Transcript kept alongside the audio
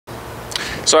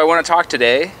So I want to talk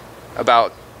today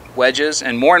about wedges,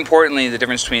 and more importantly the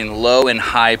difference between low and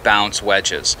high bounce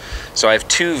wedges. So I have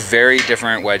two very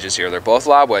different wedges here. They're both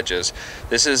lob wedges.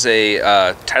 This is a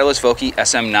Titleist Vokey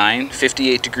SM9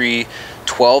 58 degree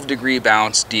 12 degree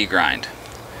bounce D grind,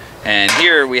 and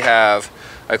here we have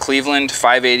a Cleveland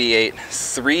 588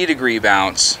 3 degree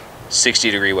bounce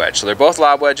 60 degree wedge. So they're both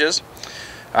lob wedges.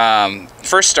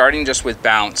 First, starting just with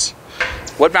bounce,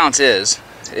 what bounce is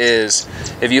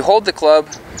if you hold the club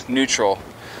neutral,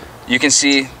 you can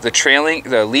see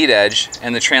the lead edge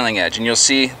and the trailing edge, and you'll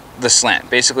see the slant,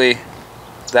 basically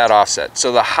that offset.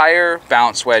 So the higher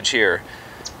bounce wedge here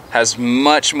has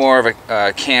much more of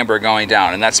a camber going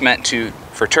down, and that's meant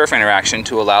for turf interaction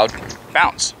to allow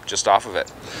bounce just off of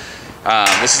it.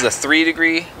 This is a 3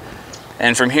 degree,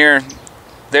 and from here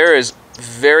there is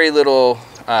very little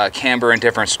camber and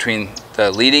difference between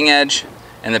the leading edge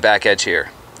and the back edge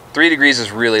here. 3 degrees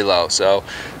is really low, so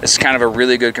this is kind of a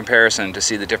really good comparison to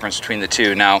see the difference between the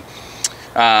two. Now,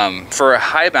 for a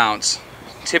high bounce,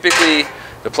 typically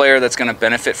the player that's going to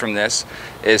benefit from this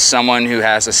is someone who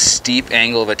has a steep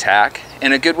angle of attack.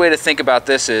 And a good way to think about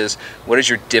this is, what does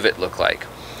your divot look like?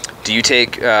 Do you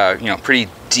take pretty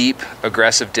deep,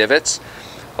 aggressive divots?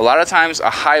 A lot of times a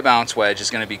high bounce wedge is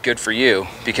going to be good for you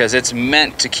because it's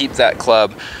meant to keep that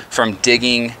club from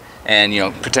digging and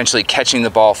potentially catching the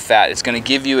ball fat. It's going to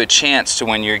give you a chance to,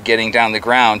 when you're getting down the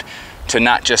ground, to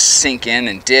not just sink in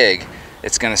and dig.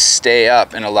 It's going to stay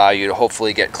up and allow you to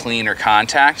hopefully get cleaner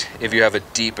contact if you have a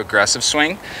deep aggressive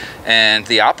swing. And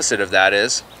the opposite of that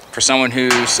is for someone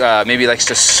who's maybe likes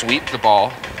to sweep the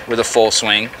ball with a full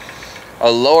swing,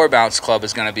 a lower bounce club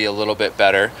is going to be a little bit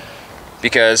better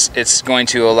because it's going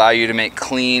to allow you to make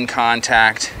clean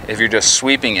contact. If you're just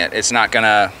sweeping it, it's not going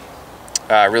to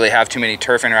really have too many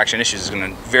turf interaction issues. It's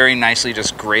going to very nicely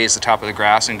just graze the top of the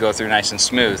grass and go through nice and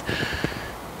smooth.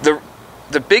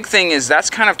 The big thing is that's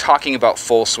kind of talking about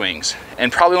full swings,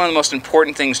 and probably one of the most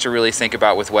important things to really think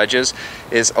about with wedges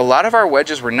is a lot of our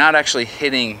wedges we're not actually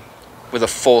hitting with a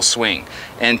full swing,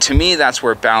 and to me that's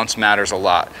where bounce matters a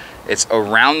lot. It's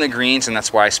around the greens, and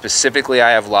that's why specifically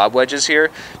I have lob wedges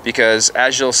here, because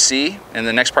as you'll see in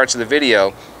the next parts of the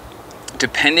video,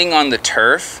 depending on the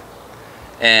turf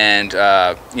and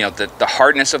the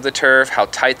hardness of the turf, how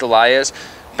tight the lie is,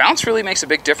 bounce really makes a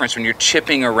big difference when you're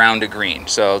chipping around a green.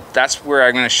 So that's where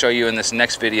I'm going to show you in this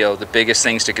next video the biggest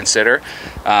things to consider.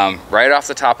 Right off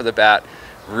the top of the bat,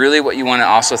 really what you want to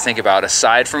also think about,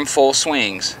 aside from full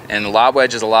swings, and lob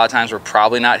wedges a lot of times we're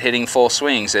probably not hitting full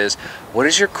swings, is what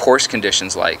is your course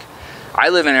conditions like? I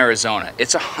live in Arizona.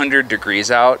 It's 100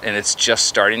 degrees out and it's just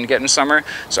starting to get in summer,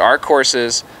 so our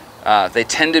courses they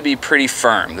tend to be pretty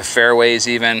firm. The fairways,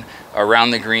 even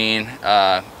around the green,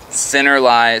 thinner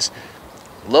lies.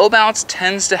 Low bounce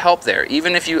tends to help there.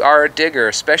 Even if you are a digger,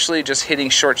 especially just hitting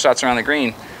short shots around the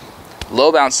green,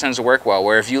 low bounce tends to work well.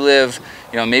 Where if you live,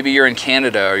 maybe you're in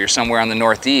Canada or you're somewhere on the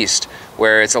Northeast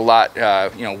where it's a lot,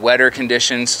 wetter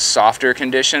conditions, softer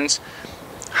conditions,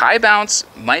 high bounce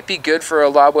might be good for a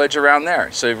lob wedge around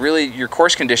there. So really your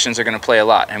course conditions are going to play a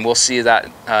lot, and we'll see that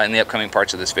in the upcoming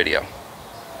parts of this video.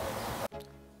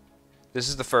 This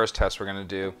is the first test we're going to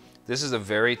do. This is a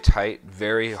very tight,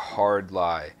 very hard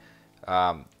lie.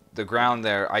 The ground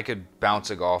there, I could bounce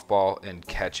a golf ball and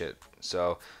catch it.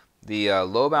 So the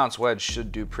low bounce wedge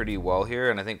should do pretty well here.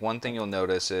 And I think one thing you'll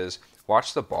notice is,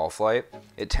 watch the ball flight.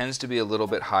 It tends to be a little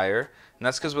bit higher. And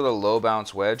that's because with a low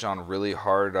bounce wedge on really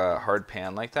hard, hard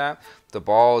pan like that, the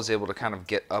ball is able to kind of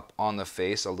get up on the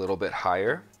face a little bit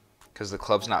higher because the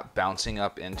club's not bouncing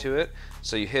up into it.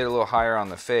 So you hit a little higher on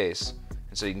the face,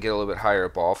 and so you can get a little bit higher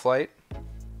ball flight.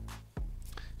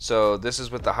 So this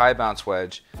is with the high bounce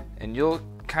wedge, and you'll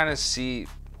kind of see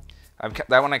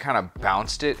that one I kind of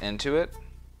bounced it into it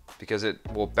because it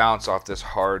will bounce off this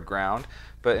hard ground.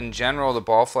 But in general, the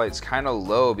ball flight's kind of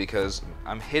low because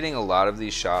I'm hitting a lot of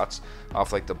these shots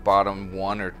off like the bottom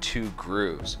 1 or 2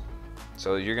 grooves.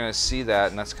 So you're going to see that,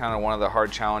 and that's kind of one of the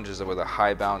hard challenges with a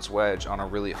high bounce wedge on a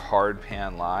really hard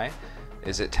pan lie,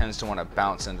 is it tends to want to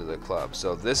bounce into the club.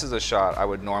 So this is a shot I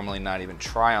would normally not even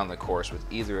try on the course with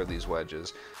either of these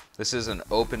wedges. This is an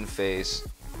open face,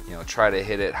 try to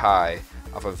hit it high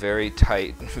off a very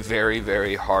tight, very,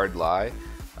 very hard lie.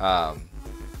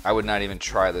 I would not even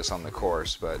try this on the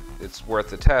course, but it's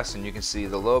worth the test, and you can see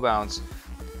the low bounce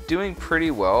doing pretty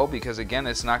well because, again,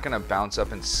 it's not going to bounce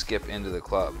up and skip into the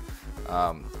club.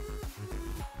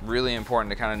 Really important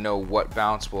to kind of know what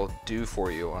bounce will do for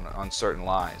you on certain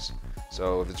lies.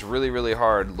 So if it's really, really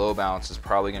hard, low bounce is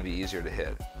probably going to be easier to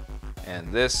hit.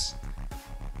 And this,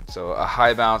 so a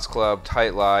high bounce club,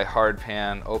 tight lie, hard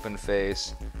pan, open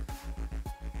face,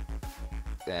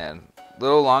 and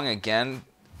little long again.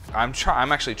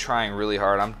 I'm actually trying really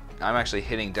hard. I'm actually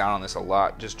hitting down on this a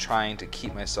lot, just trying to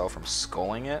keep myself from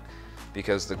sculling it,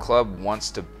 because the club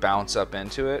wants to bounce up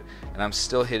into it, and I'm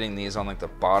still hitting these on like the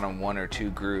bottom 1 or 2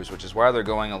 grooves, which is why they're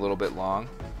going a little bit long.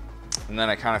 And then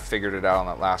I kind of figured it out on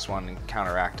that last one and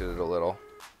counteracted it a little.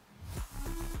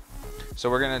 So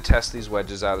we're going to test these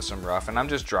wedges out of some rough, and I'm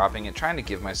just dropping it, trying to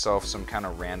give myself some kind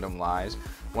of random lies.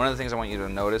 One of the things I want you to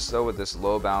notice though with this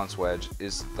low bounce wedge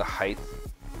is the height.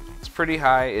 It's pretty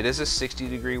high. It is a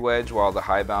 60-degree wedge, while the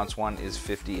high bounce one is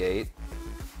 58.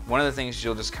 One of the things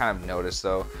you'll just kind of notice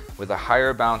though, with a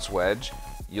higher bounce wedge,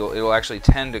 it'll actually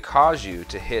tend to cause you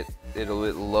to hit it a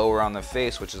little lower on the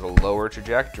face, which is a lower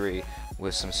trajectory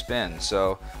with some spin.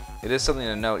 So it is something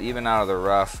to note, even out of the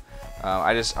rough.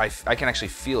 I can actually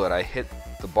feel it. I hit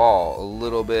the ball a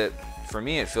little bit. For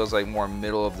me, it feels like more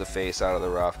middle of the face out of the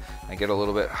rough. I get a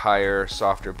little bit higher,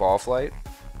 softer ball flight.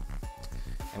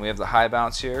 And we have the high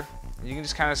bounce here. You can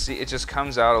just kind of see it just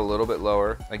comes out a little bit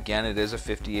lower. Again, it is a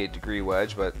 58-degree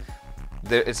wedge, but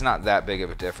it's not that big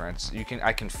of a difference.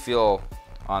 I can feel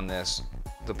on this,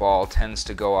 the ball tends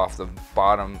to go off the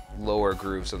bottom lower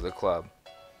grooves of the club.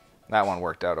 That one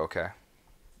worked out okay.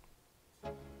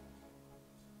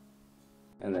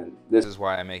 And then this is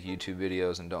why I make YouTube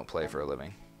videos and don't play for a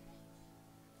living.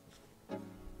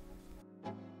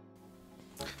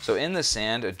 So in the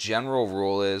sand, a general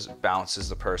rule is bounce is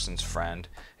the person's friend.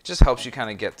 It just helps you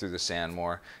kind of get through the sand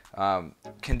more.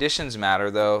 Conditions matter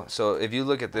though. So if you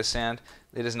look at this sand,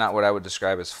 it is not what I would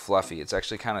describe as fluffy. It's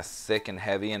actually kind of thick and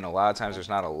heavy, and a lot of times there's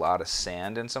not a lot of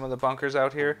sand in some of the bunkers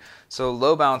out here. So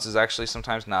low bounce is actually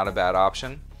sometimes not a bad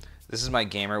option. This is my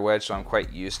gamer wedge, so I'm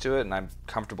quite used to it, and I'm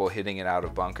comfortable hitting it out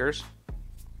of bunkers.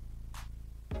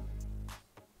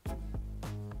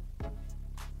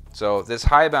 So this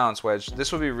high bounce wedge,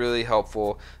 this would be really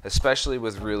helpful, especially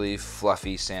with really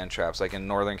fluffy sand traps, like in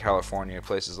Northern California,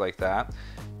 places like that.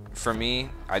 For me,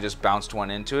 I just bounced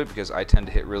one into it because I tend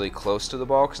to hit really close to the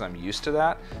ball because I'm used to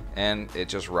that, and it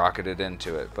just rocketed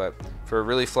into it. But for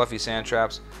really fluffy sand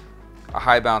traps, a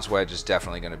high bounce wedge is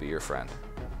definitely going to be your friend.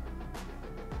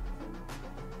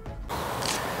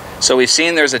 So we've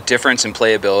seen there's a difference in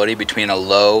playability between a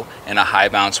low and a high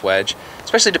bounce wedge,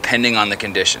 especially depending on the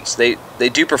conditions. They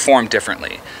do perform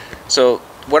differently. So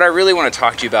what I really want to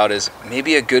talk to you about is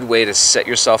maybe a good way to set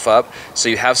yourself up so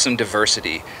you have some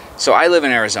diversity. So I live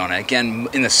in Arizona. Again,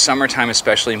 in the summertime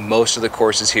especially, most of the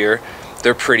courses here,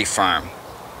 they're pretty firm.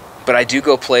 But I do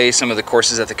go play some of the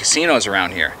courses at the casinos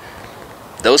around here.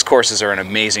 Those courses are in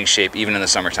amazing shape even in the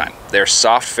summertime. They're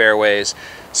soft fairways.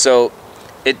 So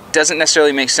it doesn't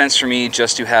necessarily make sense for me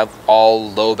just to have all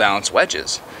low bounce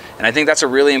wedges. And I think that's a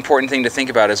really important thing to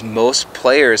think about, is most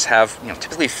players have,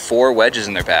 typically 4 wedges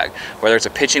in their bag, whether it's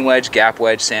a pitching wedge, gap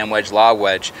wedge, sand wedge, lob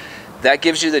wedge. That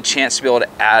gives you the chance to be able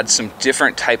to add some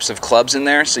different types of clubs in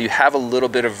there, so you have a little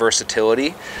bit of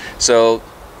versatility. So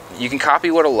you can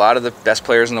copy what a lot of the best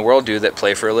players in the world do that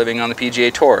play for a living on the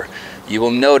PGA Tour. You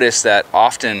will notice that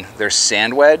often their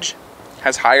sand wedge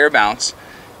has higher bounce,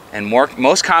 and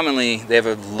most commonly they have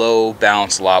a low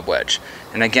bounce lob wedge.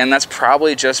 And again, that's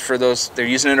probably just for those, they're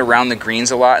using it around the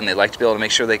greens a lot, and they like to be able to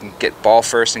make sure they can get ball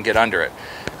first and get under it.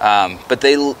 But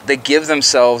they give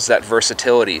themselves that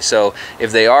versatility. So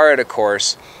if they are at a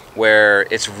course where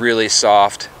it's really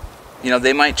soft,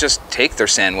 they might just take their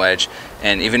sand wedge,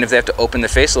 and even if they have to open the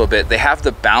face a little bit, they have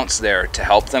the bounce there to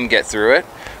help them get through it.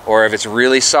 Or if it's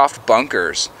really soft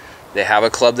bunkers, they have a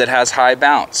club that has high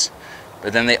bounce.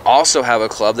 But then they also have a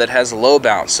club that has low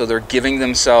bounce, so they're giving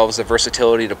themselves the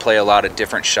versatility to play a lot of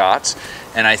different shots.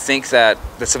 And I think that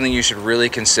that's something you should really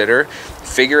consider.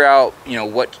 Figure out,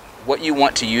 what you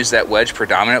want to use that wedge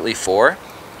predominantly for,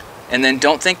 and then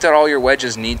don't think that all your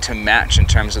wedges need to match in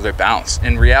terms of their bounce.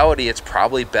 In reality, it's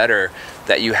probably better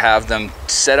that you have them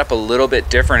set up a little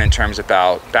bit different in terms of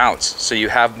bounce, so you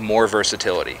have more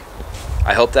versatility.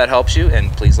 I hope that helps you,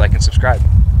 and please like and subscribe.